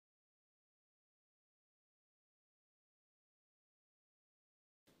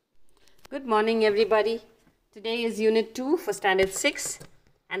Good morning, everybody. Today is Unit 2 for Standard 6,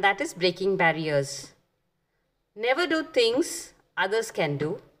 and that is Breaking Barriers. Never do things others can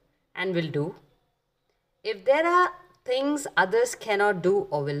do and will do. If there are things others cannot do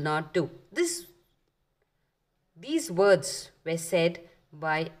or will not do. These words were said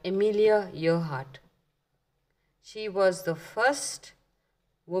by Amelia Earhart. She was the first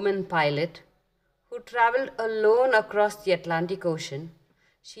woman pilot who traveled alone across the Atlantic Ocean.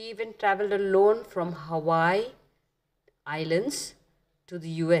 She even traveled alone from Hawaii Islands to the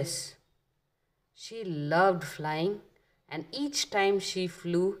US. She loved flying, and each time she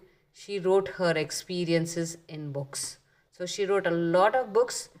flew, she wrote her experiences in books. So she wrote a lot of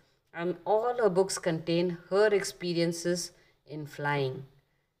books, and all her books contain her experiences in flying.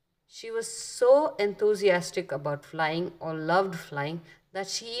 She was so enthusiastic about flying or loved flying that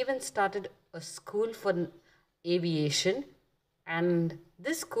she even started a school for aviation, and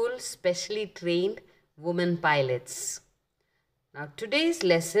this school specially trained women pilots. Now, today's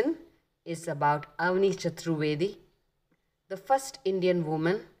lesson is about Avani Chaturvedi, the first Indian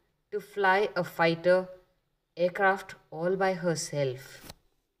woman to fly a fighter aircraft all by herself.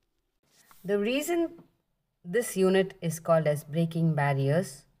 The reason this unit is called as Breaking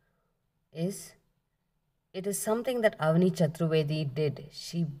Barriers is it is something that Avani Chaturvedi did.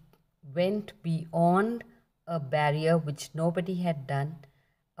 She went beyond a barrier which nobody had done,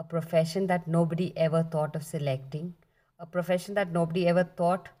 a profession that nobody ever thought of selecting, a profession that nobody ever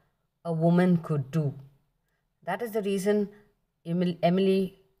thought a woman could do. That is the reason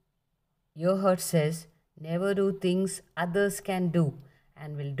Emily Earhart says, never do things others can do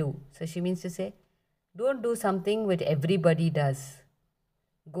and will do. So she means to say, don't do something which everybody does.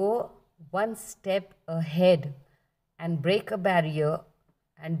 Go one step ahead and break a barrier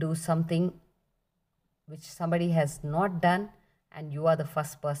and do something which somebody has not done, and you are the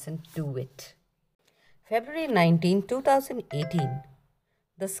first person to do it. February 19, 2018.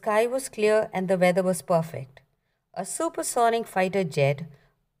 The sky was clear and the weather was perfect. A supersonic fighter jet,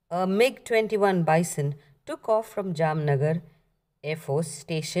 a MiG-21 Bison, took off from Jamnagar Air Force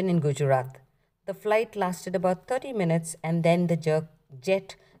Station in Gujarat. The flight lasted about 30 minutes and then the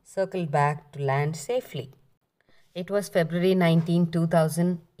jet circled back to land safely. It was February 19,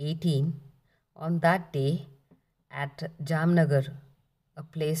 2018. On that day at Jamnagar, a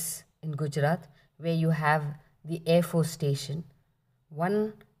place in Gujarat where you have the Air Force Station,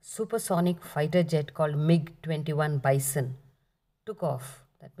 one supersonic fighter jet called MiG-21 Bison took off.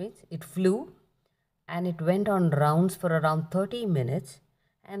 That means it flew and it went on rounds for around 30 minutes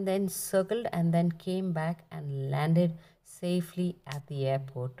and then circled and then came back and landed safely at the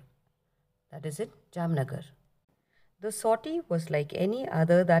airport. That is it, Jamnagar. The sortie was like any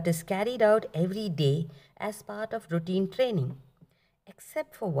other that is carried out every day as part of routine training,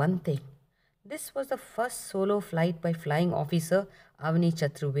 except for one thing. This was the first solo flight by flying officer Avani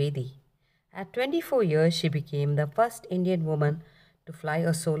Chaturvedi. At 24 years, she became the first Indian woman to fly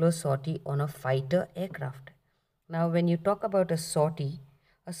a solo sortie on a fighter aircraft. Now, when you talk about a sortie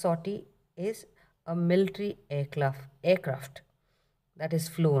is a military aircraft that is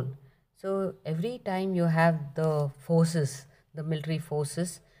flown. So every time you have the forces, the military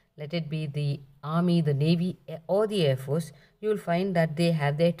forces, let it be the army, the navy, or the air force, you will find that they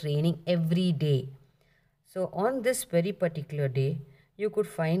have their training every day. So on this very particular day, you could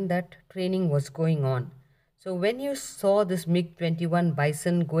find that training was going on. So when you saw this MiG-21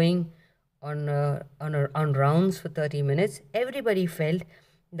 Bison going on rounds for 30 minutes, everybody felt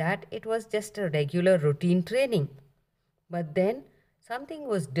that it was just a regular routine training. But then something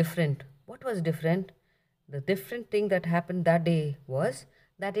was different. What was different? The different thing that happened that day was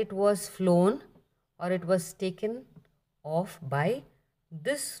that it was flown or it was taken off by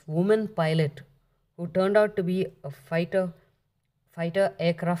this woman pilot who turned out to be a fighter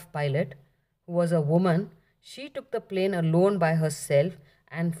aircraft pilot who was a woman. She took the plane alone by herself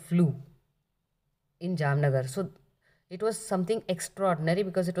and flew in Jamnagar. So it was something extraordinary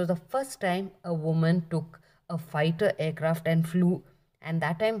because it was the first time a woman took a fighter aircraft and flew, and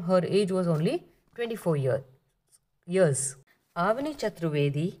that time her age was only 24 years. Avani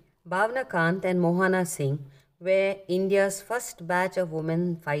Chaturvedi, Bhavna Kant and Mohana Singh were India's first batch of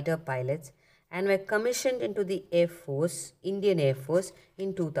women fighter pilots and were commissioned into the Indian Air Force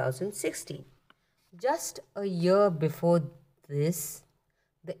in 2016. Just a year before this,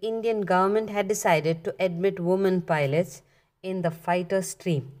 the Indian government had decided to admit women pilots in the fighter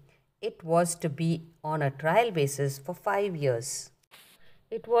stream. It was to be on a trial basis for 5 years.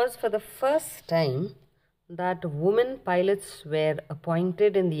 It was for the first time that women pilots were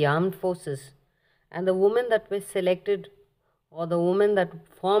appointed in the armed forces, and the women that were selected or the women that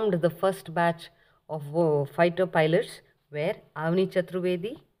formed the first batch of fighter pilots were Avni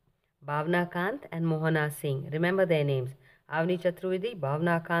Chaturvedi, Bhavna Kant, and Mohana Singh. Remember their names: Avni Chaturvedi,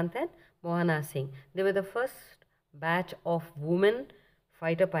 Bhavna Kant, and Mohana Singh. They were the first batch of women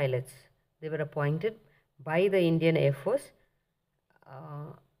fighter pilots. They were appointed by the Indian Air Force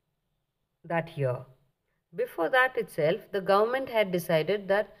uh, that year. Before that itself, the government had decided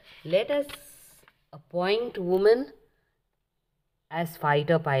that let us appoint women as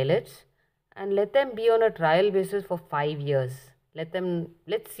fighter pilots and let them be on a trial basis for 5 years.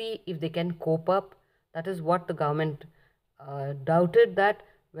 Let's see if they can cope up. That is what the government doubted, that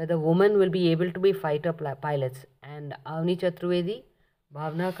whether women will be able to be fighter pilots. And Avni Chaturvedi,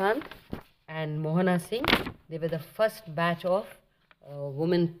 Bhavna Kant, and Mohana Singh, they were the first batch of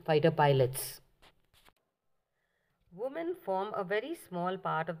women fighter pilots. Women form a very small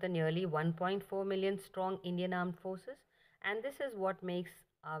part of the nearly 1.4 million strong Indian Armed Forces, and this is what makes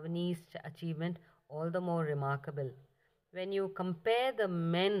Avani's achievement all the more remarkable. When you compare the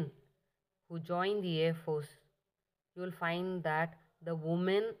men who join the Air Force, you will find that the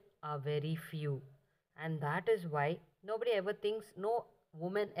women are very few, and that is why no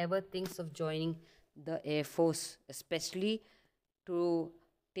woman ever thinks of joining the Air Force, especially to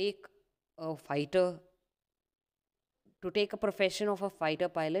take a fighter to take a profession of a fighter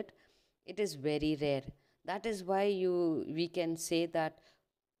pilot. It is very rare. That is why we can say that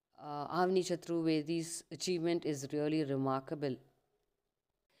Avni Chaturvedi's achievement is really remarkable.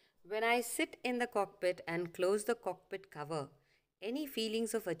 When I sit in the cockpit and close the cockpit cover, any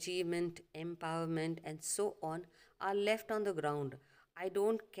feelings of achievement, empowerment, and so on are left on the ground. I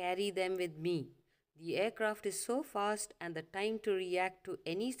don't carry them with me. The aircraft is so fast and the time to react to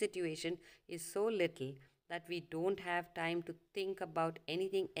any situation is so little that we don't have time to think about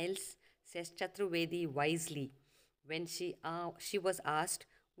anything else, says Chaturvedi wisely. When she was asked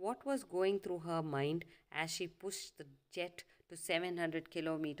what was going through her mind as she pushed the jet to 700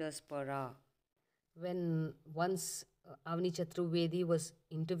 kilometers per hour. When once Avni Chaturvedi was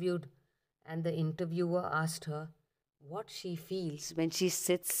interviewed, and the interviewer asked her what she feels when she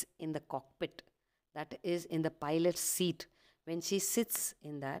sits in the cockpit, that is, in the pilot's seat, when she sits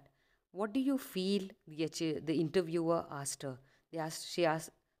in that, what do you feel? The interviewer asked her.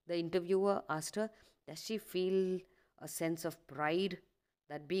 The interviewer asked her, does she feel a sense of pride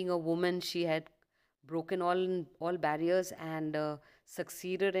that being a woman she had broken all barriers and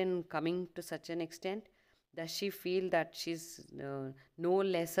succeeded in coming to such an extent? Does she feel that she's no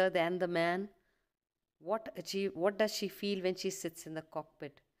lesser than the man? What does she feel when she sits in the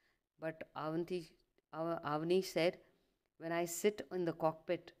cockpit? But Avni said, when I sit in the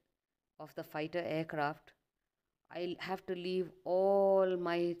cockpit of the fighter aircraft, I'll have to leave all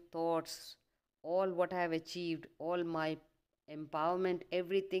my thoughts, all what I have achieved, all my empowerment,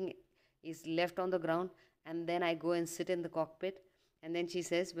 everything is left on the ground, and then I go and sit in the cockpit. And then she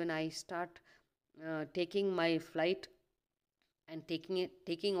says, when I start taking my flight and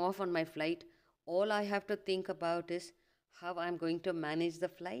taking off on my flight, all I have to think about is how I'm going to manage the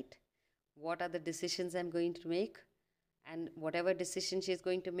flight, what are the decisions I'm going to make, and whatever decision she is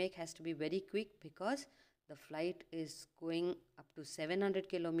going to make has to be very quick because the flight is going up to 700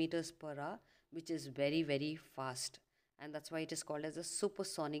 kilometers per hour, which is very, very fast. And that's why it is called as a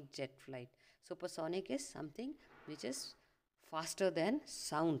supersonic jet flight. Supersonic is something which is faster than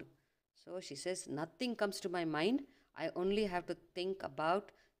sound. So she says, nothing comes to my mind. I only have to think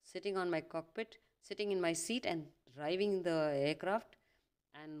about sitting on my cockpit, sitting in my seat and driving the aircraft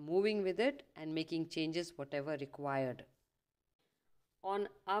and moving with it and making changes whatever required. On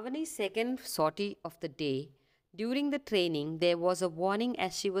Avani's second sortie of the day, during the training, there was a warning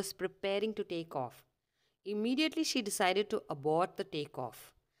as she was preparing to take off. Immediately, she decided to abort the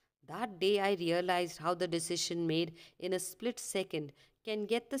takeoff. That day, I realized how the decision made in a split second can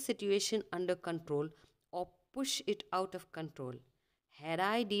get the situation under control or push it out of control. Had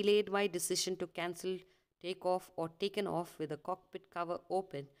I delayed my decision to cancel takeoff or taken off with the cockpit cover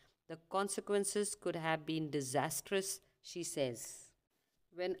open, the consequences could have been disastrous, she says.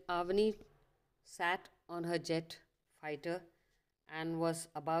 When Avani sat on her jet fighter and was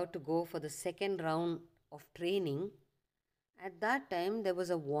about to go for the second round of training, at that time there was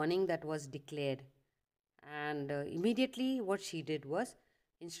a warning that was declared. And immediately, what she did was,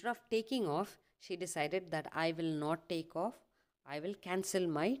 instead of taking off, she decided that I will not take off, I will cancel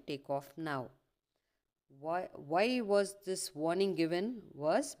my takeoff now. Why was this warning given?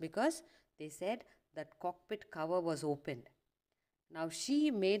 Was because they said that cockpit cover was opened. Now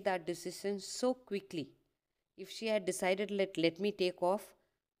she made that decision so quickly. If she had decided let me take off,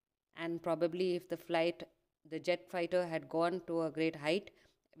 and probably if the flight the jet fighter had gone to a great height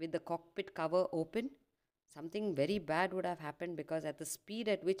with the cockpit cover open, something very bad would have happened, because at the speed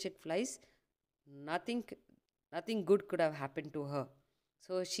at which it flies, nothing nothing good could have happened to her.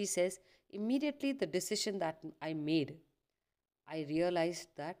 So she says, immediately the decision that I made, I realized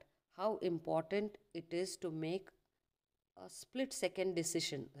that how important it is to make a split second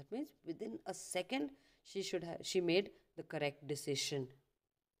decision. That means within a second she made the correct decision.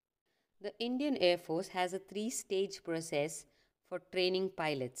 The Indian Air Force has a three-stage process for training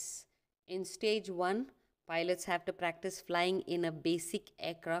pilots. In stage 1, pilots have to practice flying in a basic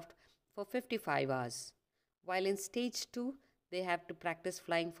aircraft for 55 hours, while in stage 2, they have to practice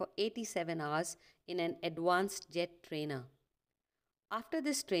flying for 87 hours in an advanced jet trainer. After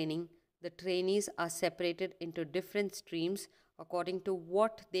this training, the trainees are separated into different streams according to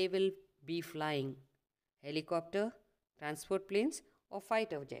what they will be flying: helicopter, transport planes, or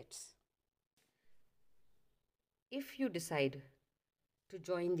fighter jets. If you decide to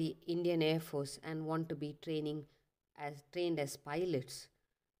join the Indian Air Force and want to be trained as pilots,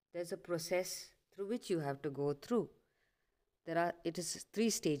 there's a process through which you have to go through. It is three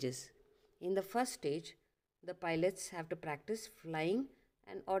stages. In the first stage, the pilots have to practice flying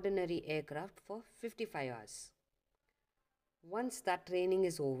an ordinary aircraft for 55 hours. Once that training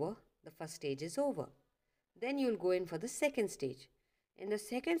is over, the first stage is over. Then you'll go in for the second stage. In the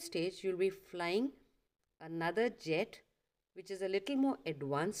second stage, you'll be flying another jet which is a little more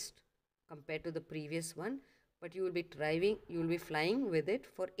advanced compared to the previous one, but you will be flying with it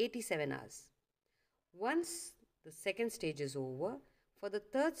for 87 hours. Once the second stage is over, for the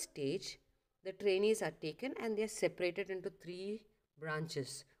third stage, the trainees are taken and they are separated into three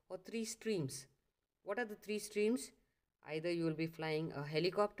branches or three streams. What are the three streams? Either you will be flying a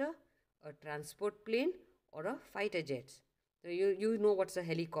helicopter, a transport plane, or a fighter jet. So you know what's a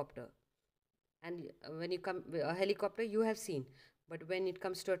helicopter. And when you come a helicopter, you have seen. But when it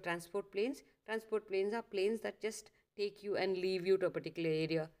comes to a transport planes are planes that just take you and leave you to a particular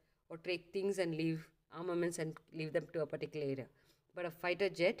area, or take things and leave armaments and leave them to a particular area. But a fighter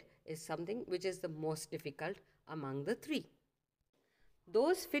jet is something which is the most difficult among the three.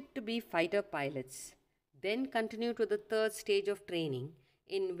 Those fit to be fighter pilots then continue to the third stage of training,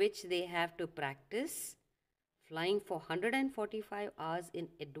 in which they have to practice flying for 145 hours in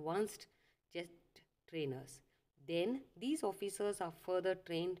advanced jet trainers. Then these officers are further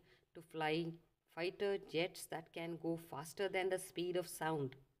trained to fly fighter jets that can go faster than the speed of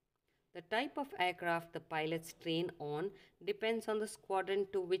sound. The type of aircraft the pilots train on depends on the squadron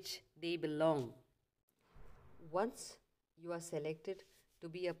to which they belong. Once you are selected to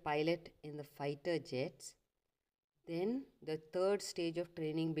be a pilot in the fighter jets, then the third stage of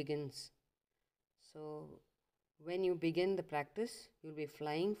training begins. So, when you begin the practice, you'll be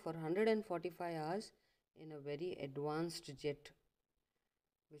flying for 145 hours in a very advanced jet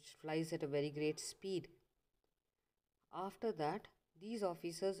which flies at a very great speed. After that, these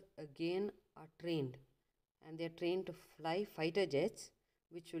officers again are trained, and they are trained to fly fighter jets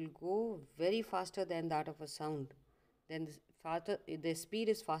which will go very faster than that of a sound. Then the speed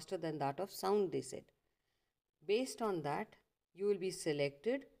is faster than that of sound, they said. Based on that, you will be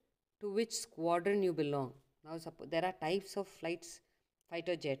selected to which squadron you belong. Now, there are types of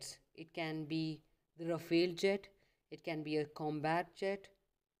fighter jets. It can be the Rafale jet, it can be a combat jet.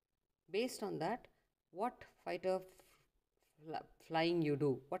 Based on that, what flying you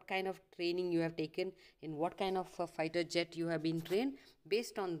do, what kind of training you have taken, in what kind of fighter jet you have been trained,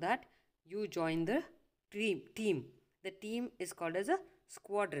 based on that, you join the team. The team is called as a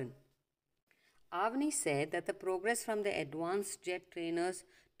squadron. Avni said that the progress from the advanced jet trainers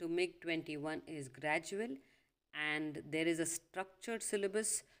to MiG-21 is gradual, and there is a structured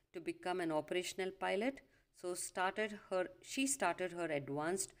syllabus to become an operational pilot. So she started her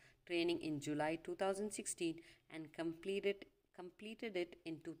advanced training in July 2016 and completed it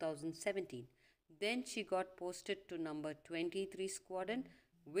in 2017. Then she got posted to number 23 squadron,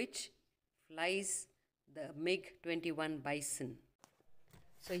 which flies the MiG-21 Bison.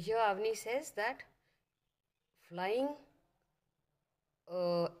 So here Avni says that flying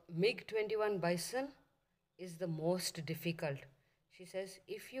a MiG-21 Bison is the most difficult. She says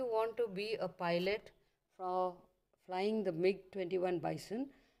if you want to be a pilot for flying the MiG-21 Bison,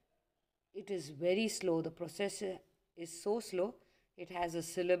 it is very slow. The process is so slow. It has a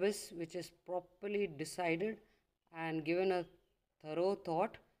syllabus which is properly decided and given a thorough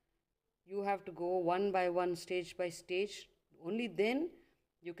thought. You have to go one by one, stage by stage. Only then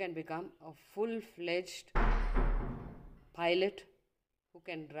you can become a full-fledged pilot who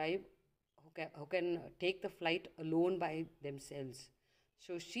can drive, who can take the flight alone by themselves.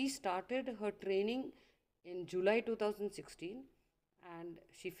 So she started her training in July 2016, and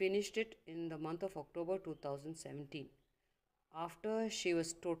she finished it in the month of October 2017. After she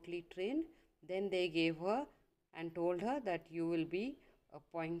was totally trained, then they gave her and told her that you will be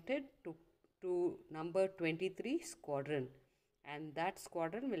appointed to number 23 squadron, and that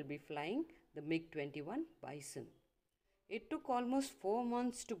squadron will be flying the MiG-21 Bison. It took almost 4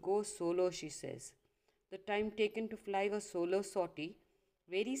 months to go solo, she says. The time taken to fly a solo sortie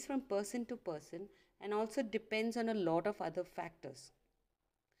varies from person to person and also depends on a lot of other factors.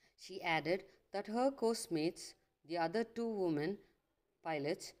 She added that her course mates, the other two women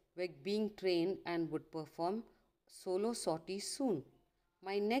pilots, were being trained and would perform solo sorties soon.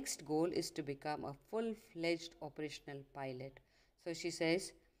 My next goal is to become a full fledged operational pilot. So she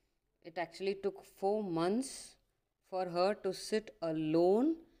says it actually took 4 months for her to sit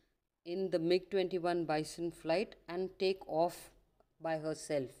alone in the MiG-21 Bison flight and take off by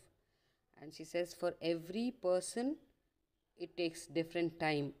herself. And she says for every person it takes different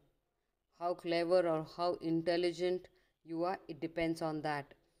time. How clever or how intelligent you are, it depends on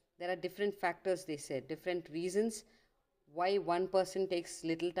that. There are different factors, they said, different reasons why one person takes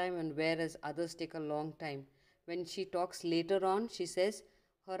little time and whereas others take a long time. When she talks later on, she says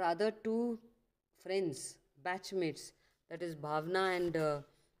her other two friends, batchmates, that is Bhavna and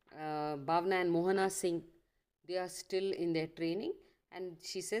Mohana Singh, they are still in their training, and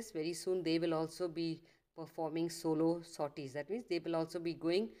she says very soon they will also be performing solo sorties. That means they will also be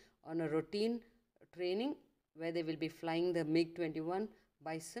going on a routine training where they will be flying the MiG-21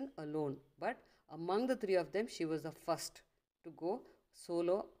 Bison alone. But among the three of them, she was the first to go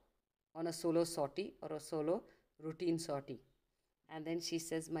solo on a solo sortie or a solo routine sortie. And then she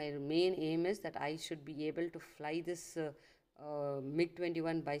says, my main aim is that I should be able to fly this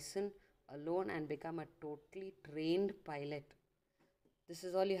MiG-21 Bison alone and become a totally trained pilot. This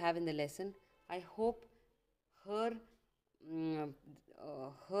is all you have in the lesson. I hope her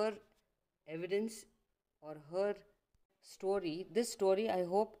her evidence or her story, this story, I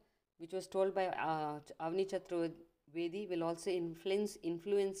hope, which was told by Avni Chaturvedi, will also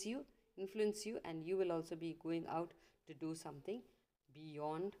influence you, and you will also be going out to do something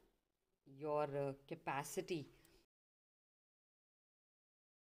beyond your capacity.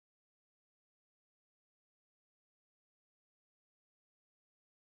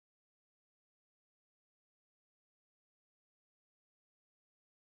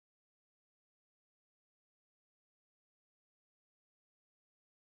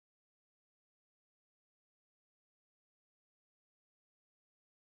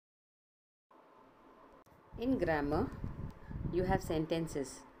 In grammar, you have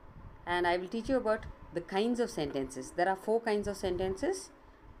sentences, and I will teach you about the kinds of sentences. There are 4 kinds of sentences.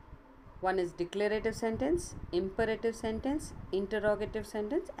 One is declarative sentence, imperative sentence, interrogative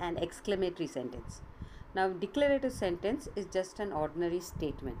sentence, and exclamatory sentence. Now, declarative sentence is just an ordinary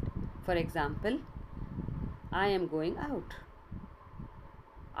statement. For example, I am going out.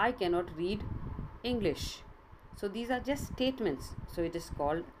 I cannot read English. So these are just statements. So it is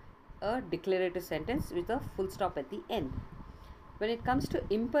called a declarative sentence with a full stop at the end. When it comes to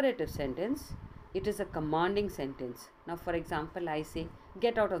imperative sentence, it is a commanding sentence. Now, for example, I say,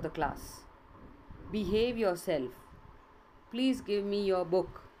 get out of the class. Behave yourself. Please give me your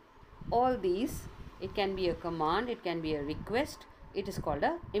book. All these, it can be a command, it can be a request. It is called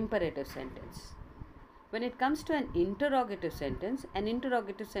a imperative sentence. When it comes to an interrogative sentence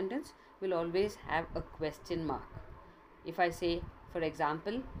will always have a question mark. If I say, for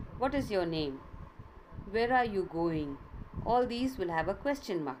example, what is your name? Where are you going? All these will have a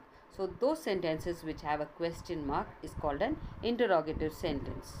question mark. So those sentences which have a question mark is called an interrogative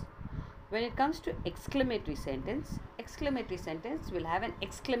sentence. When it comes to exclamatory sentence will have an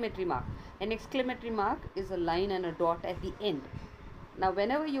exclamatory mark. An exclamatory mark is a line and a dot at the end. Now,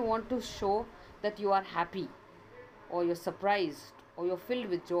 whenever you want to show that you are happy or you're surprised or you're filled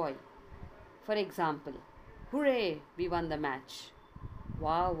with joy, for example, hooray, we won the match.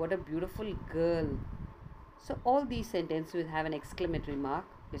 Wow, what a beautiful girl. So all these sentences will have an exclamatory mark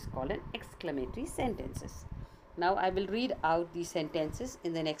is called an exclamatory sentences. Now I will read out these sentences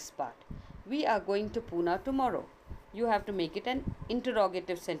in the next part. We are going to Pune tomorrow. You have to make it an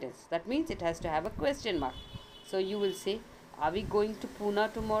interrogative sentence. That means it has to have a question mark. So you will say, are we going to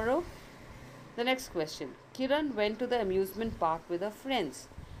Pune tomorrow? The next question. Kiran went to the amusement park with her friends.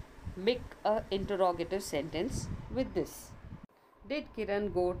 Make an interrogative sentence with this. Did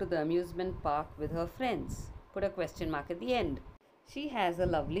Kiran go to the amusement park with her friends? Put a question mark at the end. She has a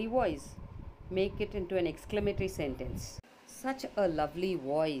lovely voice. Make it into an exclamatory sentence. Such a lovely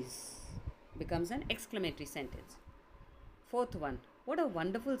voice becomes an exclamatory sentence. Fourth one. What a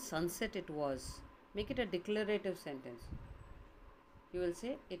wonderful sunset it was. Make it a declarative sentence. You will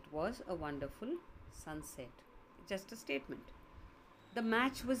say, it was a wonderful sunset. Just a statement. The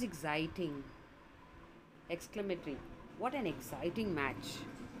match was exciting. Exclamatory. What an exciting match.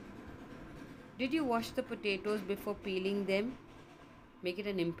 Did you wash the potatoes before peeling them? Make it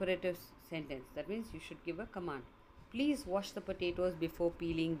an imperative sentence. That means you should give a command. Please wash the potatoes before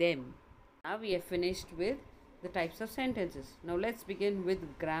peeling them. Now we have finished with the types of sentences. Now let's begin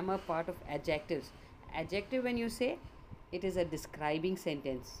with grammar part of adjectives. Adjective, when you say, it is a describing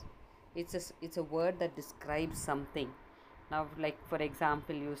sentence. It's a word that describes something. Now, like for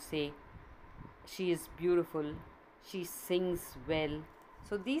example, you say, she is beautiful, she sings well.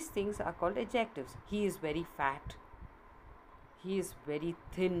 So these things are called adjectives. He is very fat, he is very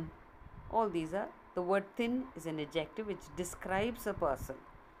thin. All these are, the word thin is an adjective which describes a person.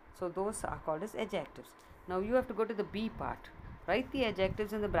 So those are called as adjectives. Now you have to go to the B part. Write the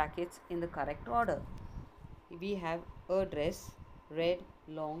adjectives in the brackets in the correct order. We have a dress, red,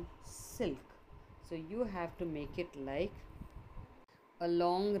 long, silk. So you have to make it like a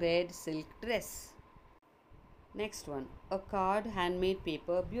long red silk dress. Next one, a card, handmade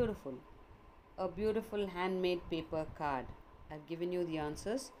paper, beautiful. A beautiful handmade paper card. I've given you the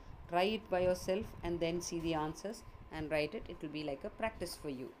answers. Try it by yourself and then see the answers and write it. It will be like a practice for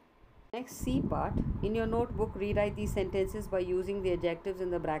you. Next, C part. In your notebook, rewrite these sentences by using the adjectives in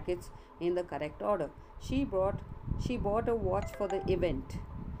the brackets in the correct order. She bought a watch for the event.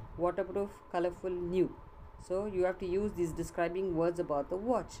 Waterproof, colorful, new. So you have to use these describing words about the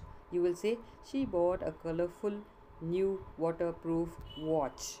watch. You will say, she bought a colorful, new, waterproof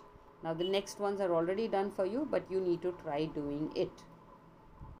watch. Now the next ones are already done for you, but you need to try doing it.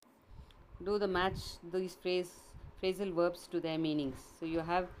 Do the match these phrasal verbs to their meanings. So you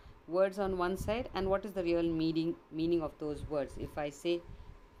have words on one side, and what is the real meaning of those words? If I say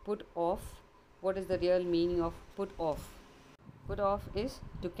put off, what is the real meaning of put off? Put off is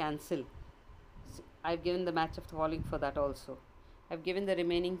to cancel. So I've given the match of the following for that also. I've given the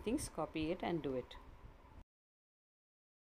remaining things, copy it and do it.